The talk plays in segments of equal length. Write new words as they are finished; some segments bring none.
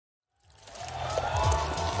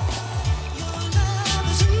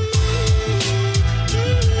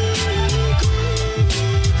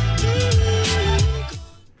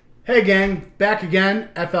Hey gang, back again,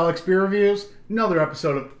 FLX Beer Reviews, another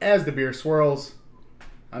episode of As the Beer Swirls.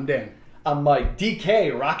 I'm Dan. I'm Mike.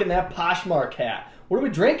 DK, rocking that Poshmark hat. What are we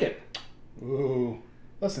drinking? Ooh,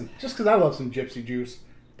 listen, just because I love some gypsy juice,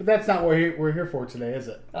 but that's not what we're here for today, is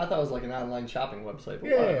it? I thought it was like an online shopping website. But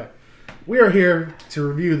Yeah. We are here to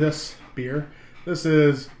review this beer. This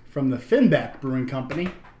is from the Finback Brewing Company,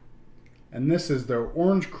 and this is their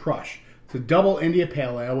Orange Crush. It's a double India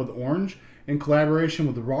Pale Ale with orange in collaboration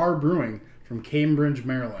with RaR Brewing from Cambridge,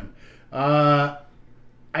 Maryland. I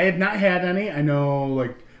have not had any. I know,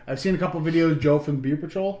 like, I've seen a couple videos. Joe from Beer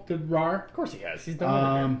Patrol did RaR. Of course he has. He's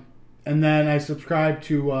done it. And then I subscribed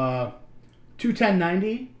to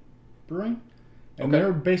 21090 Brewing, and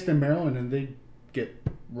they're based in Maryland, and they get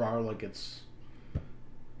RaR like it's,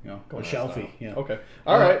 you know, a shelfie. Yeah. Okay.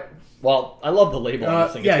 All right. Well, I love the label on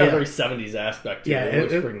this thing. It's got a very 70s aspect to it.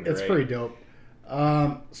 It looks it's pretty dope.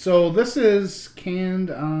 So this is canned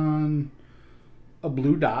on a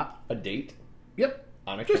blue dot. A date? Yep.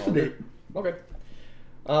 On a just calendar. a date. Okay.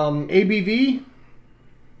 ABV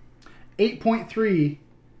 8.3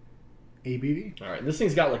 ABV. All right. This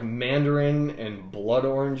thing's got like Mandarin and Blood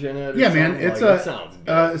Orange in it. Yeah, man. It's that sounds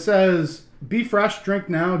good. It says be fresh, drink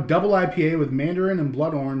now. Double IPA with Mandarin and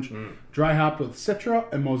Blood Orange, dry hopped with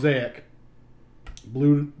Citra and Mosaic,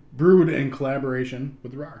 brewed in collaboration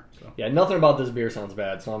with RaR. So. Yeah, nothing about this beer sounds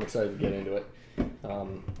bad, so I'm excited to get into it.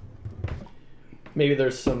 Maybe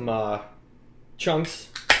there's some chunks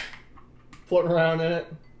floating around in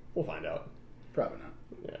it. We'll find out. Probably not.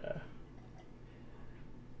 Yeah.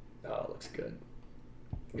 Oh, it looks good.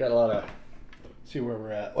 Got a lot of... See where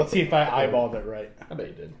we're at. Let's see if I eyeballed it right. I bet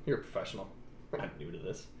you did. You're a professional. I'm new to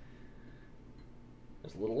this.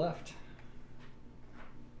 There's a little left.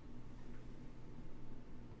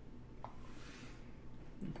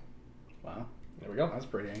 Wow. There we go. That's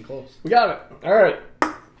pretty dang close. We got it. All right.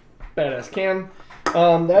 Badass can.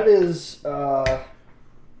 That is...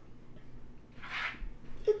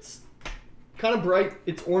 it's kind of bright.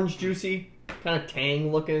 It's orange juicy. Kind of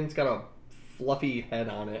tang looking. It's got a fluffy head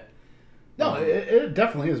on it. No, it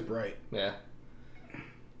definitely is bright. Yeah.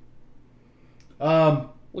 Looks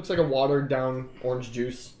Looks like a watered down orange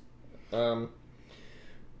juice. kind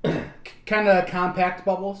of compact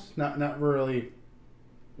bubbles. Not really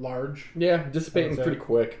large. Yeah, dissipating pretty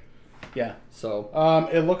quick. Yeah. So.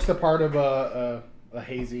 It looks the part of a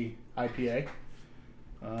hazy IPA.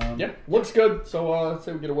 Yeah, looks good. So let's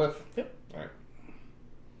say we get a whiff. Yep. All right.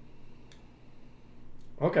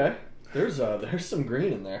 Okay. There's some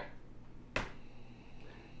green in there.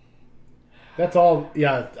 That's all.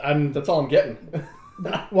 Yeah, That's all I'm getting.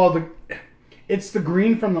 well, it's the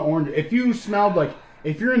green from the orange. If you smelled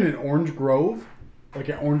if you're in an orange grove, like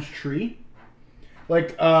an orange tree,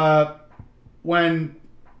 like when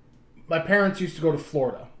my parents used to go to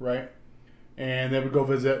Florida, right? And they would go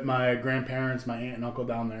visit my grandparents, my aunt and uncle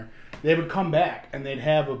down there. They would come back and they'd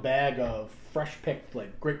have a bag of fresh picked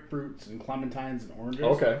like grapefruits and clementines and oranges.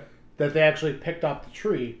 Okay. That they actually picked off the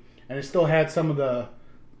tree, and it still had some of the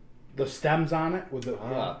stems on it with the.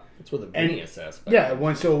 That's where the vinous aspect. Yeah.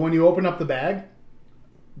 When you open up the bag,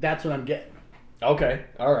 that's what I'm getting. Okay.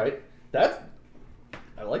 All right.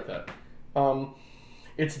 I like that.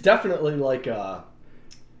 It's definitely like a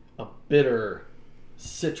bitter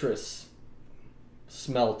citrus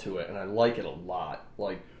smell to it, and I like it a lot.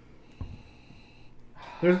 Like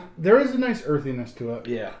there is a nice earthiness to it.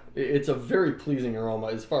 yeah, it's a very pleasing aroma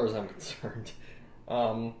as far as I'm concerned.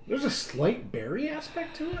 There's a slight berry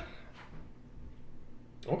aspect to it.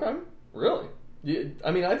 Okay, really?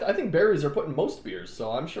 I mean, I think berries are put in most beers,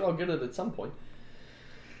 so I'm sure I'll get it at some point.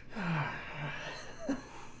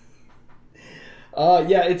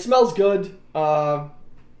 Yeah, it smells good. I'm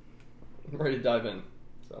ready to dive in.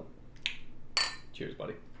 So, cheers,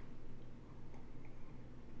 buddy.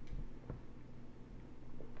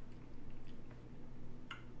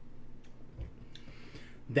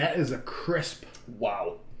 That is a crisp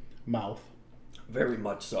mouth. Very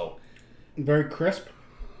much so. Very crisp.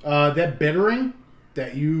 That bittering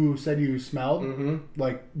that you said you smelled,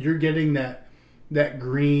 like you're getting that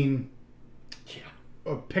green,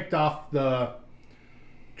 picked off the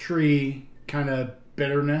tree kind of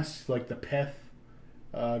bitterness, like the pith,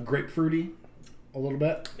 grapefruity, a little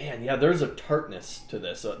bit. Man, yeah, there's a tartness to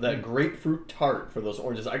this. That grapefruit tart for those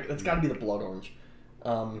oranges. That's got to be the blood orange.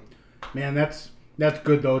 Man, that's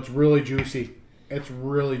good though. It's really juicy. It's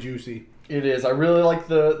really juicy. It is. I really like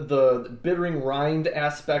the bittering rind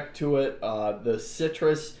aspect to it. The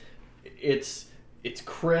citrus, it's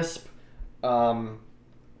crisp.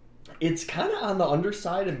 It's kind of on the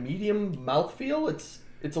underside of medium mouthfeel.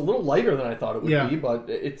 It's a little lighter than I thought it would be, but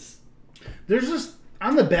it's... There's just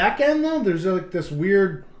On the back end, though, there's like this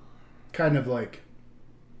weird kind of like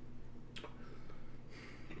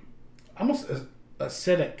almost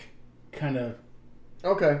acidic kind of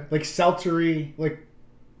Okay. like seltzery, like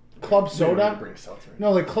club soda. Bring seltzer.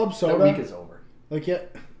 No, like club soda. That week is over. Like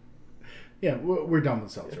yeah, we're done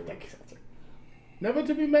with seltzer week. Never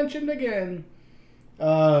to be mentioned again.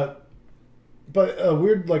 But a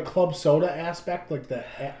weird like club soda aspect, like the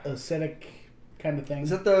acidic kind of thing. Is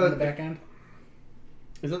that on the back end?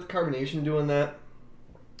 Is that the carbonation doing that?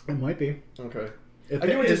 It might be. Okay. I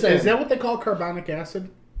get what you're saying. Is that what they call carbonic acid?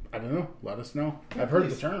 I don't know. Let us know. I've heard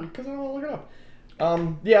the term. Because I want to look it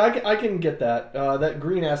up. Yeah, I can get that. That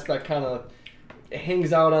green aspect kind of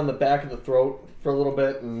hangs out on the back of the throat for a little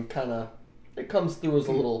bit, and kind of it comes through as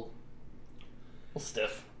a little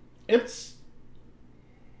stiff. This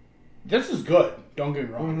is good. Don't get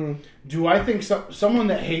me wrong. Mm-hmm. Do I think someone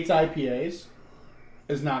that hates IPAs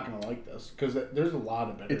is not going to like this? Because there's a lot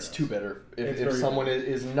of bitterness. It's too bitter. If someone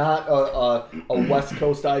is not a West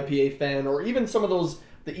Coast IPA fan, or even some of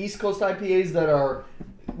the East Coast IPAs that are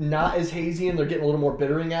not as hazy and they're getting a little more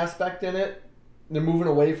bittering aspect in it, they're moving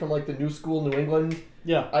away from like the new school New England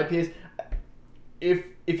IPAs.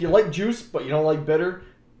 If you like juice but you don't like bitter,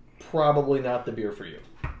 probably not the beer for you.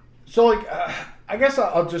 So like, I guess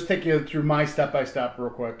I'll just take you through my step-by-step real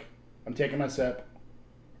quick. I'm taking my sip.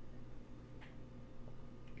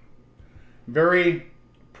 Very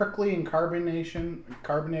prickly and carbonated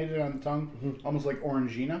on the tongue, almost like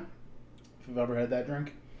Orangina, if you've ever had that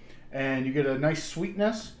drink. And you get a nice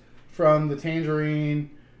sweetness from the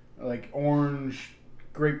tangerine, like orange,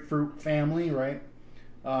 grapefruit family, right?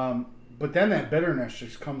 But then that bitterness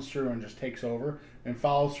just comes through and just takes over and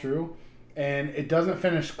follows through. And it doesn't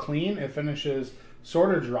finish clean. It finishes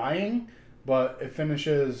sort of drying, but it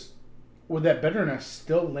finishes with that bitterness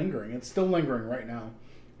still lingering. It's still lingering right now.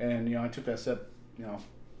 And, I took that sip,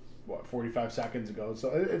 45 seconds ago.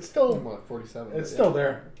 So it's still... 47. It's still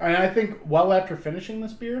there. And I think well after finishing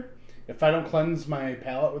this beer, if I don't cleanse my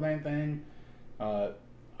palate with anything,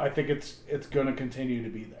 I think it's going to continue to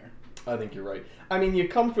be there. I think you're right. I mean, you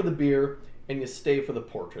come for the beer and you stay for the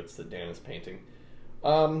portraits that Dan is painting.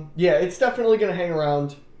 Yeah, it's definitely going to hang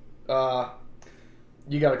around.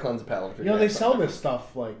 You got to cleanse the palate. They sell this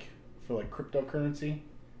stuff for cryptocurrency.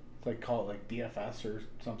 It's call it like DFS or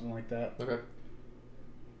something like that. Okay.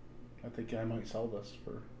 I think I might sell this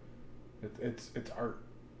for. It's art.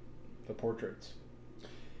 The portraits.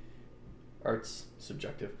 Art's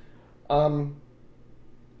subjective. What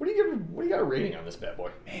do you got a rating on this bad boy?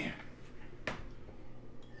 Man.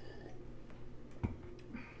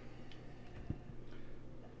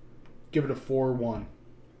 Give it a 4-1.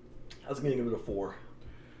 I was going to give it a 4.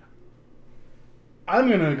 I'm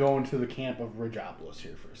going to go into the camp of Ridgeopolus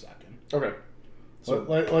here for a second. Okay. So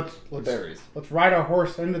let's berries. Let's ride our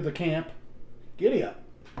horse into the camp. Giddy up.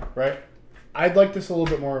 Right? I'd like this a little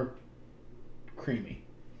bit more creamy.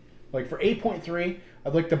 Like for 8.3,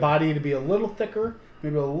 I'd like the body to be a little thicker,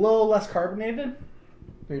 maybe a little less carbonated.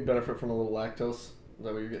 Maybe benefit from a little lactose? Is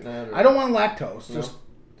that what you're getting at? Or? I don't want lactose. No? Just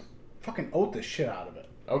fucking oat the shit out of it.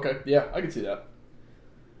 Okay. Yeah, I can see that.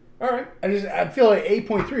 All right. I feel like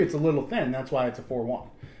 8.3, it's a little thin. That's why it's a 4-1.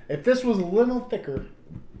 If this was a little thicker,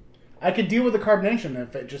 I could deal with the carbonation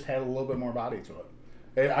if it just had a little bit more body to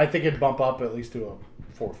it. I think it'd bump up at least to a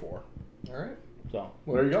 4-4. All right. So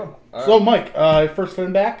well, there you go. So Mike, first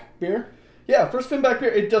Finback beer? Yeah, first Finback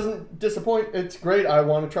beer. It doesn't disappoint. It's great. I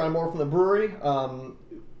want to try more from the brewery.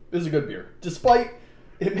 It was a good beer. Despite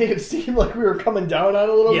it may have seemed like we were coming down on it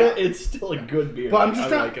a little bit, it's still a good beer. But I'm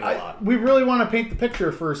just like it a lot. We really want to paint the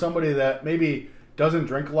picture for somebody that maybe doesn't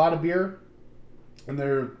drink a lot of beer and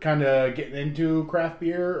they're kind of getting into craft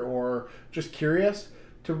beer or just curious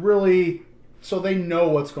to really, so they know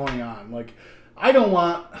what's going on. Like, I don't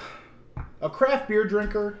want a craft beer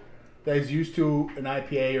drinker that is used to an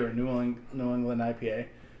IPA or a New England IPA.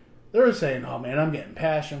 They're saying, oh man, I'm getting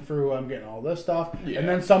passion fruit, I'm getting all this stuff. Yeah. And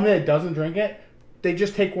then somebody that doesn't drink it, they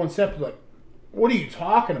just take one sip like, what are you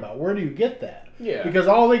talking about? Where do you get that? Yeah. Because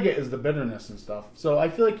all they get is the bitterness and stuff. So I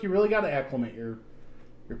feel like you really got to acclimate your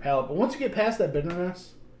palate. But once you get past that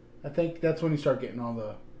bitterness, I think that's when you start getting all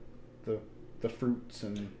the fruits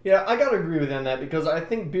and... Yeah, I gotta agree with you on that because I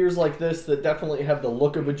think beers like this that definitely have the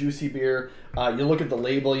look of a juicy beer. You look at the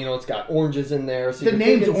label, it's got oranges in there. So the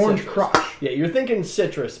name's Orange citrus. Crush. Yeah, you're thinking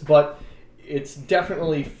citrus, but it's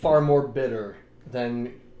definitely far more bitter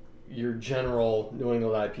than your general New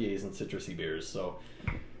England IPAs and citrusy beers. So,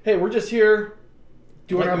 hey, we're just here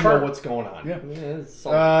doing our part. part. What's going on? Yeah.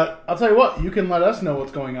 I'll tell you what. You can let us know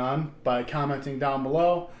what's going on by commenting down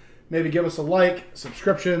below. Maybe give us a like,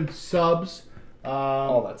 subscription, subs.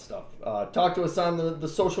 all that stuff. Talk to us on the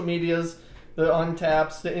social medias, the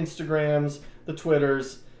Untappds, the Instagrams, the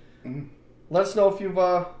Twitters. Mm-hmm. Let us know if you've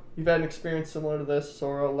had an experience similar to this,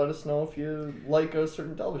 or let us know if you like a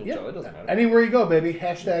certain television show. It doesn't matter. Anywhere you go, baby.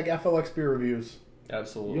 Hashtag FLX Beer Reviews.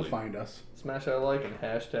 Absolutely. You'll find us. Smash that like and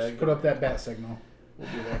hashtag. Just put up that bat signal. We'll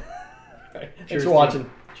do that. All right. Thanks Cheers, for watching.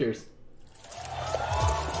 Cheers.